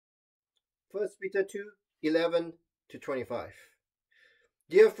First Peter 2:11-25.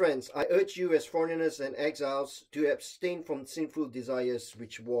 Dear friends, I urge you as foreigners and exiles to abstain from sinful desires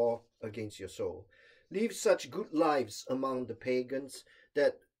which war against your soul. Live such good lives among the pagans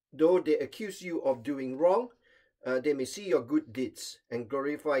that though they accuse you of doing wrong, they may see your good deeds and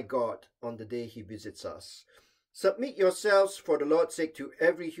glorify God on the day he visits us. Submit yourselves for the Lord's sake to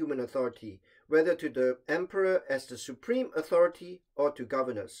every human authority, whether to the emperor as the supreme authority or to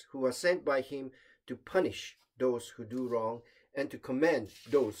governors who are sent by him to punish those who do wrong and to commend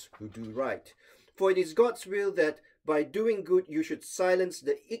those who do right. For it is God's will that by doing good you should silence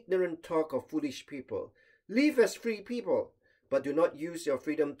the ignorant talk of foolish people. Live as free people, but do not use your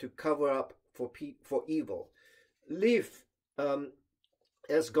freedom to cover up for evil. Live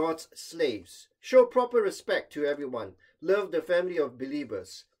as God's slaves. Show proper respect to everyone. Love the family of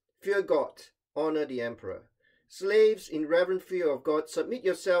believers. Fear God. Honor the emperor. Slaves, in reverent fear of God, submit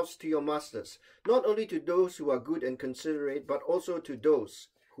yourselves to your masters, not only to those who are good and considerate, but also to those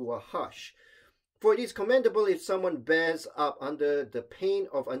who are harsh. For it is commendable if someone bears up under the pain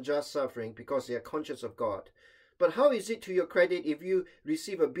of unjust suffering because they are conscious of God. But how is it to your credit if you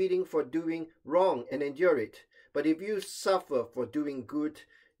receive a beating for doing wrong and endure it? But if you suffer for doing good,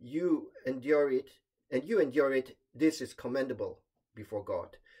 you endure it, this is commendable before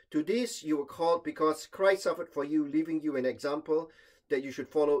God. To this you were called because Christ suffered for you, leaving you an example that you should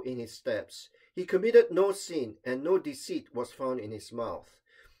follow in his steps. He committed no sin, and no deceit was found in his mouth.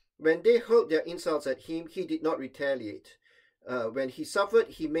 When they hurled their insults at him, he did not retaliate. When he suffered,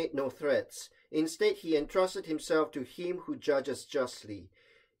 he made no threats. Instead, he entrusted himself to him who judges justly.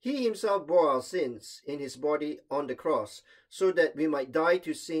 He himself bore our sins in his body on the cross, so that we might die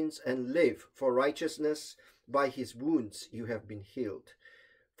to sins and live for righteousness. By his wounds you have been healed.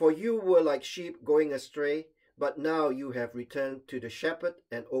 For you were like sheep going astray, but now you have returned to the shepherd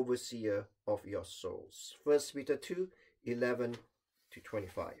and overseer of your souls. 1 Peter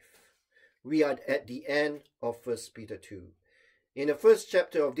 2:11-25. We are at the end of 1 Peter 2. In the first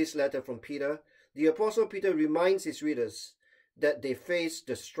chapter of this letter from Peter, the Apostle Peter reminds his readers that they face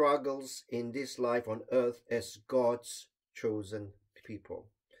the struggles in this life on earth as God's chosen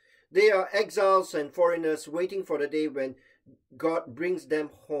people. They are exiles and foreigners waiting for the day when God brings them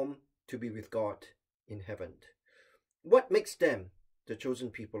home to be with God in heaven. What makes them the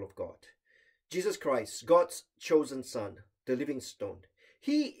chosen people of God? Jesus Christ, God's chosen Son, the living stone.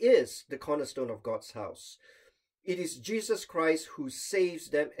 He is the cornerstone of God's house. It is Jesus Christ who saves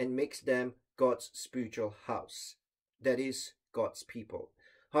them and makes them God's spiritual house. That is, God's people.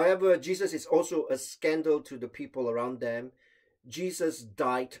 However, Jesus is also a scandal to the people around them. Jesus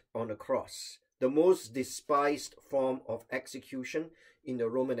died on a cross, the most despised form of execution in the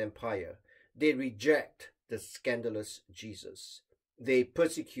Roman Empire. They reject the scandalous Jesus. They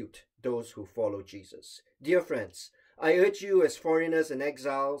persecute those who follow Jesus. Dear friends, I urge you as foreigners and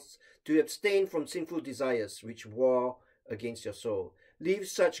exiles to abstain from sinful desires which war against your soul. Live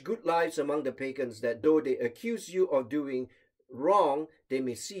such good lives among the pagans that though they accuse you of doing wrong, they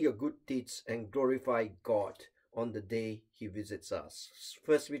may see your good deeds and glorify God on the day he visits us.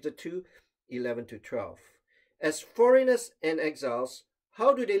 1 Peter 2:11-12. As foreigners and exiles,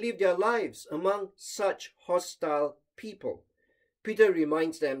 how do they live their lives among such hostile people? Peter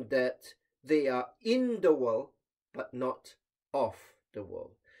reminds them that they are in the world, but not of the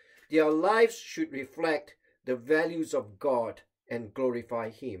world. Their lives should reflect the values of God and glorify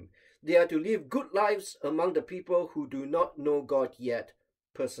him. They are to live good lives among the people who do not know God yet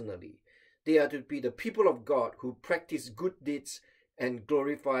personally. They are to be the people of God who practice good deeds and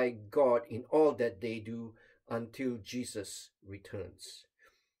glorify God in all that they do until Jesus returns.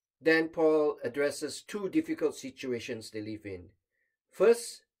 Then Paul addresses two difficult situations they live in.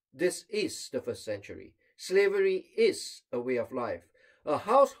 First, this is the first century. Slavery is a way of life. A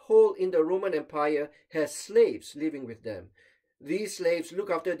household in the Roman Empire has slaves living with them. These slaves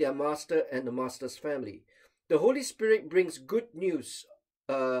look after their master and the master's family. The Holy Spirit brings good news,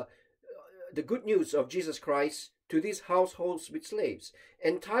 the good news of Jesus Christ to these households with slaves.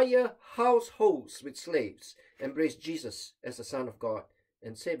 Entire households with slaves embrace Jesus as the Son of God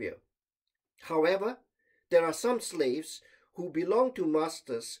and Savior. However, there are some slaves who belong to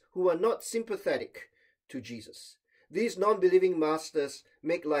masters who are not sympathetic to Jesus. These non-believing masters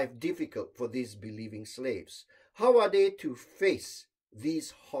make life difficult for these believing slaves. How are they to face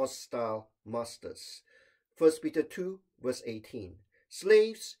these hostile masters? 1 Peter 2:18.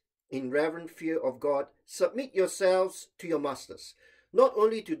 Slaves, in reverent fear of God, submit yourselves to your masters, not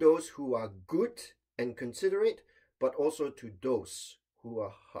only to those who are good and considerate, but also to those who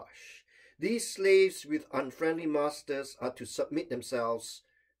are harsh. These slaves with unfriendly masters are to submit themselves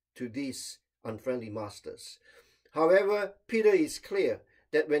to these unfriendly masters. However, Peter is clear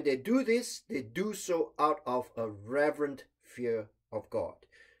that when they do this, they do so out of a reverent fear of God.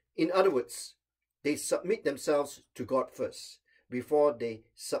 In other words, they submit themselves to God first before they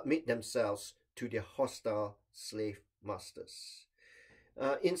submit themselves to their hostile slave masters.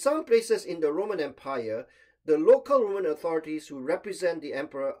 In some places in the Roman Empire, the local Roman authorities who represent the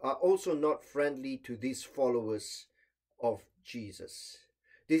emperor are also not friendly to these followers of Jesus.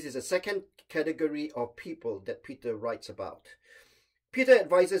 This is a second category of people that Peter writes about. Peter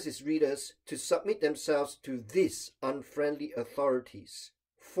advises his readers to submit themselves to these unfriendly authorities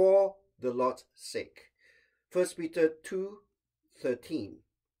for the Lord's sake. 1 Peter 2:13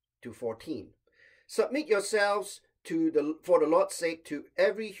 to 14. Submit yourselves for the Lord's sake to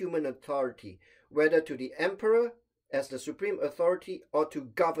every human authority, whether to the emperor as the supreme authority or to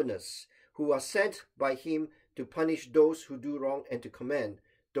governors who are sent by him to punish those who do wrong and to command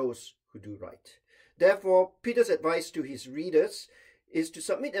those who do right. Therefore, Peter's advice to his readers is to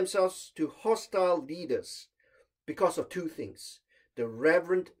submit themselves to hostile leaders because of two things: the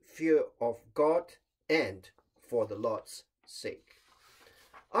reverent fear of God and for the Lord's sake.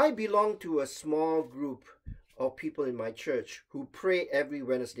 I belong to a small group of people in my church who pray every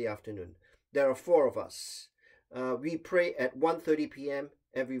Wednesday afternoon. There are 4 of us. We pray at 1:30 p.m.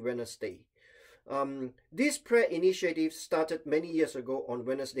 every Wednesday. This prayer initiative started many years ago on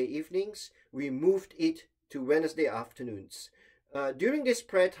Wednesday evenings. We moved it to Wednesday afternoons. During this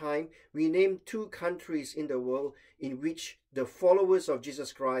prayer time, we named 2 countries in the world in which the followers of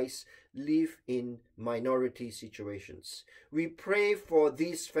Jesus Christ live in minority situations. We pray for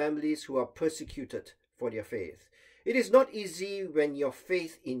these families who are persecuted for their faith. It is not easy when your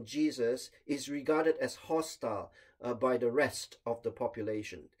faith in Jesus is regarded as hostile by the rest of the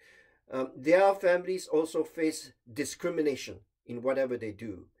population. Their families also face discrimination in whatever they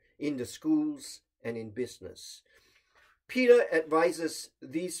do, in the schools and in business. Peter advises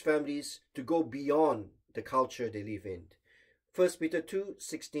these families to go beyond the culture they live in. 1 Peter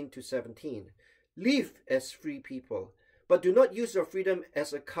 2:16 to 17. Live as free people, but do not use your freedom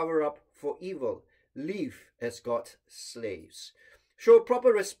as a cover-up for evil. Live as God's slaves. Show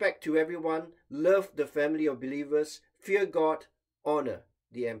proper respect to everyone, love the family of believers, fear God, honor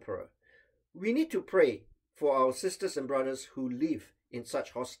the emperor. We need to pray for our sisters and brothers who live in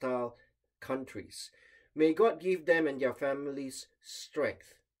such hostile countries. May God give them and their families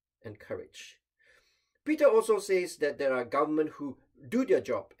strength and courage. Peter also says that there are government who do their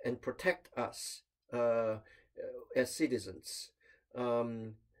job and protect us as citizens.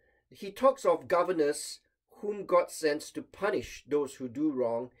 He talks of governors whom God sends to punish those who do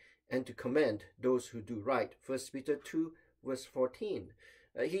wrong and to commend those who do right. 1 Peter 2 verse 14.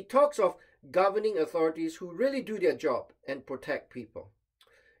 He talks of governing authorities who really do their job and protect people.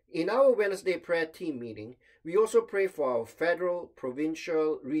 In our Wednesday prayer team meeting, we also pray for our federal,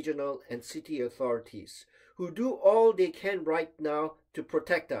 provincial, regional, and city authorities who do all they can right now to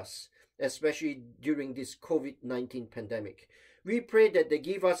protect us, especially during this COVID-19 pandemic. We pray that they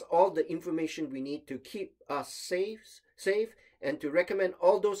give us all the information we need to keep us safe, and to recommend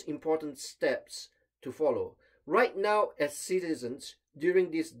all those important steps to follow. Right now, as citizens,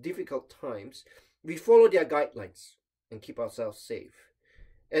 during these difficult times, we follow their guidelines and keep ourselves safe.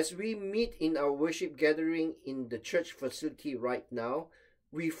 As we meet in our worship gathering in the church facility right now,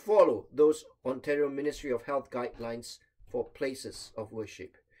 we follow those Ontario Ministry of Health guidelines for places of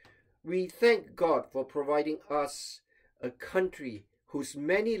worship. We thank God for providing us a country whose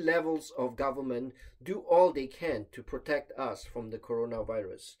many levels of government do all they can to protect us from the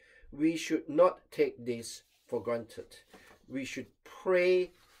coronavirus. We should not take this for granted. We should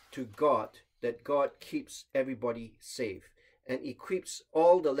pray to God that God keeps everybody safe and equips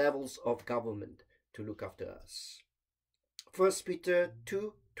all the levels of government to look after us. 1 Peter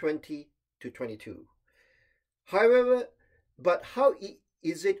 2:20 to 22. However, but how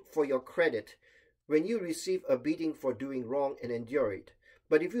is it for your credit when you receive a beating for doing wrong and endure it?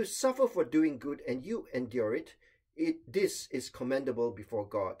 But if you suffer for doing good and you endure it, this is commendable before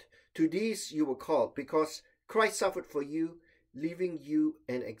God. To these you were called, because Christ suffered for you, leaving you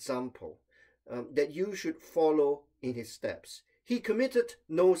an example, that you should follow in his steps. He committed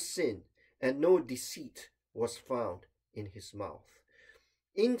no sin, and no deceit was found in his mouth.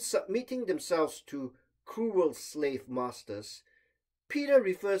 In submitting themselves to cruel slave masters, Peter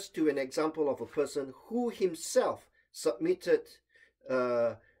refers to an example of a person who himself submitted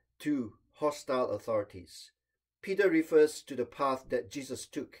to hostile authorities. Peter refers to the path that Jesus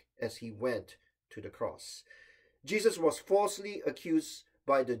took as he went to the cross. Jesus was falsely accused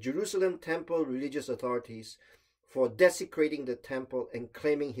by the Jerusalem temple religious authorities for desecrating the temple and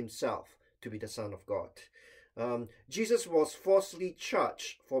claiming himself to be the Son of God. Jesus was falsely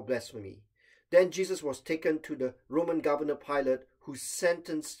charged for blasphemy. Then Jesus was taken to the Roman governor Pilate, who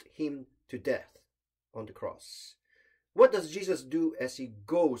sentenced him to death on the cross. What does Jesus do as he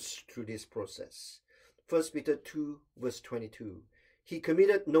goes through this process? 1 Peter 2 verse 22. He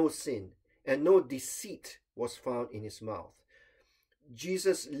committed no sin, and no deceit was found in his mouth.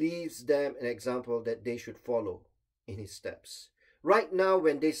 Jesus leaves them an example that they should follow in his steps. Right now,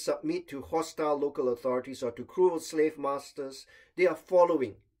 when they submit to hostile local authorities or to cruel slave masters, they are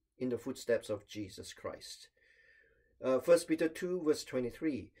following in the footsteps of Jesus Christ. 1 Peter 2 verse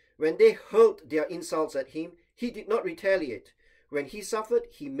 23. When they hurled their insults at him, he did not retaliate. When he suffered,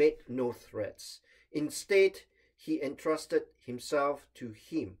 he made no threats. Instead, he entrusted himself to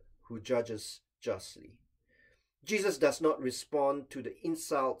him who judges justly. Jesus does not respond to the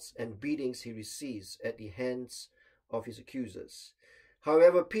insults and beatings he receives at the hands of his accusers.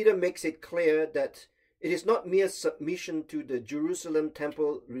 However, Peter makes it clear that it is not mere submission to the Jerusalem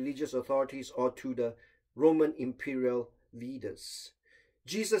temple religious authorities or to the Roman imperial leaders.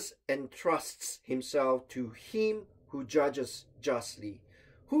 Jesus entrusts himself to him who judges justly.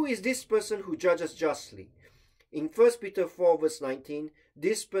 Who is this person who judges justly? In 1 Peter 4 verse 19,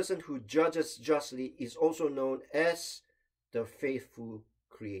 this person who judges justly is also known as the faithful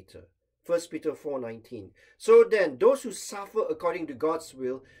Creator. 1 Peter 4:19. So then, those who suffer according to God's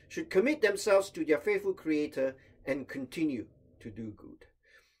will should commit themselves to their faithful Creator and continue to do good.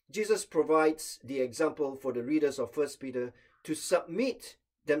 Jesus provides the example for the readers of 1 Peter to submit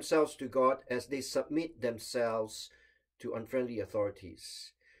themselves to God as they submit themselves to unfriendly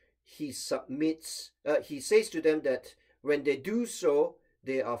authorities. He says to them that when they do so,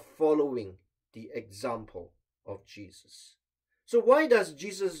 they are following the example of Jesus. So why does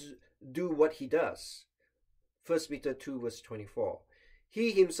Jesus do what he does? 1 Peter 2 verse 24.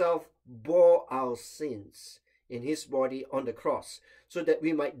 He himself bore our sins in his body on the cross, so that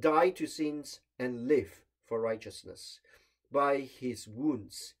we might die to sins and live for righteousness. By his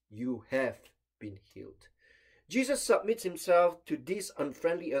wounds you have been healed. Jesus submits himself to these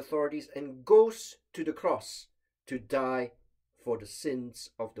unfriendly authorities and goes to the cross to die for the sins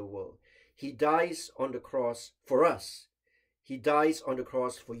of the world. He dies on the cross for us. He dies on the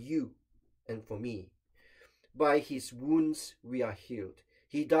cross for you and for me. By his wounds we are healed.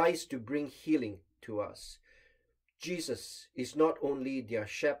 He dies to bring healing to us. Jesus is not only their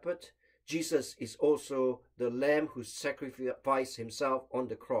shepherd, Jesus is also the Lamb who sacrificed himself on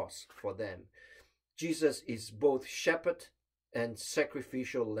the cross for them. Jesus is both shepherd and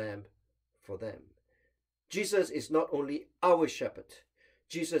sacrificial lamb for them. Jesus is not only our shepherd,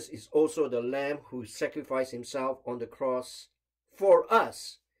 Jesus is also the Lamb who sacrificed himself on the cross for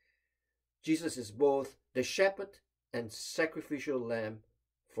us. Jesus is both the shepherd and sacrificial lamb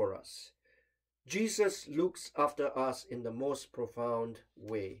for us. Jesus looks after us in the most profound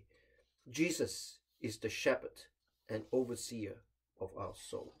way. Jesus is the shepherd and overseer of our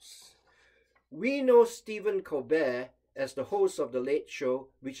souls. We know Stephen Colbert as the host of The Late Show,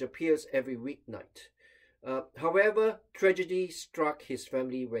 which appears every weeknight. However, tragedy struck his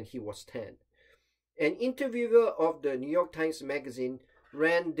family when he was 10. An interviewer of the New York Times Magazine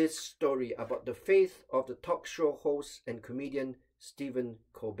ran this story about the faith of the talk show host and comedian Stephen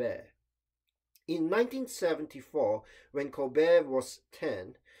Colbert. In 1974, when Colbert was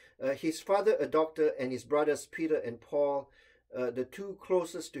 10, his father, a doctor, and his brothers Peter and Paul, the two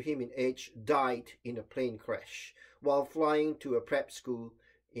closest to him in age, died in a plane crash while flying to a prep school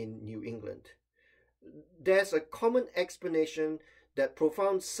in New England. There's a common explanation that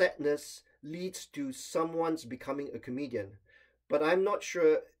profound sadness leads to someone's becoming a comedian, but I'm not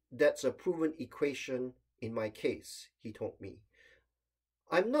sure that's a proven equation in my case, he told me.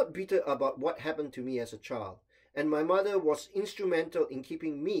 I'm not bitter about what happened to me as a child, and my mother was instrumental in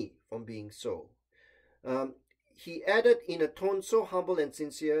keeping me from being so. He added in a tone so humble and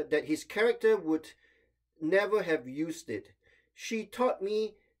sincere that his character would never have used it. She taught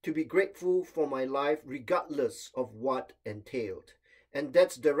me to be grateful for my life regardless of what entailed. And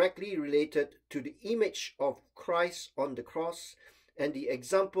that's directly related to the image of Christ on the cross and the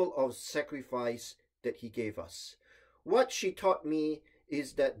example of sacrifice that he gave us. What she taught me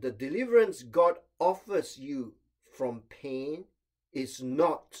is that the deliverance God offers you from pain is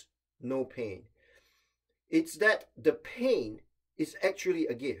not no pain. It's that the pain is actually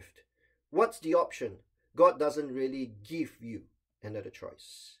a gift. What's the option? God doesn't really give you another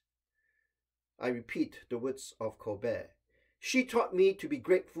choice. I repeat the words of Colbert. She taught me to be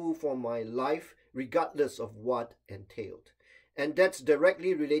grateful for my life regardless of what entailed. And that's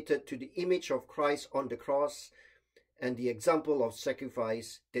directly related to the image of Christ on the cross and the example of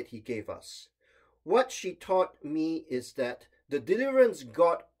sacrifice that he gave us. What she taught me is that the deliverance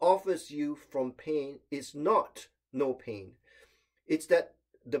God offers you from pain is not no pain. It's that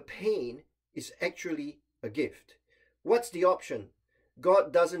the pain is actually a gift. What's the option?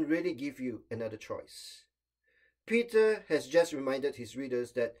 God doesn't really give you another choice. Peter has just reminded his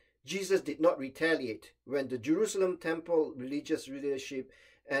readers that Jesus did not retaliate when the Jerusalem temple religious leadership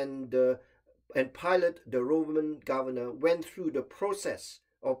and Pilate, the Roman governor, went through the process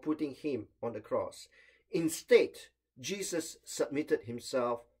of putting him on the cross. Instead, Jesus submitted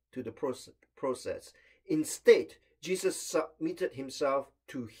himself to the process. Instead, Jesus submitted himself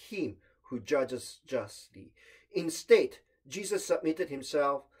to him who judges justly. Instead, Jesus submitted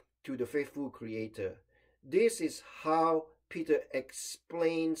himself to the faithful Creator. This is how Peter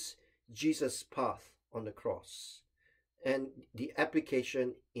explains Jesus' path on the cross and the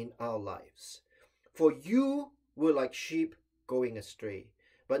application in our lives. For you were like sheep going astray,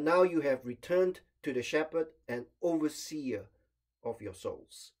 but now you have returned to the shepherd and overseer of your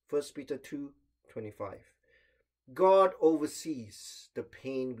souls. 1 Peter 2:25. God oversees the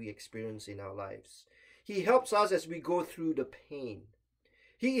pain we experience in our lives. He helps us as we go through the pain.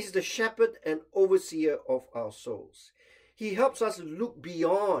 He is the shepherd and overseer of our souls. He helps us look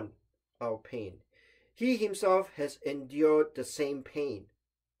beyond our pain. He himself has endured the same pain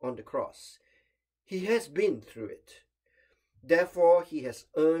on the cross. He has been through it. Therefore, he has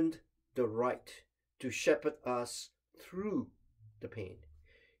earned the right to shepherd us through the pain.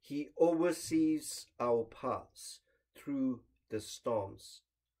 He oversees our paths through the storms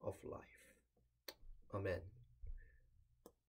of life. Amen.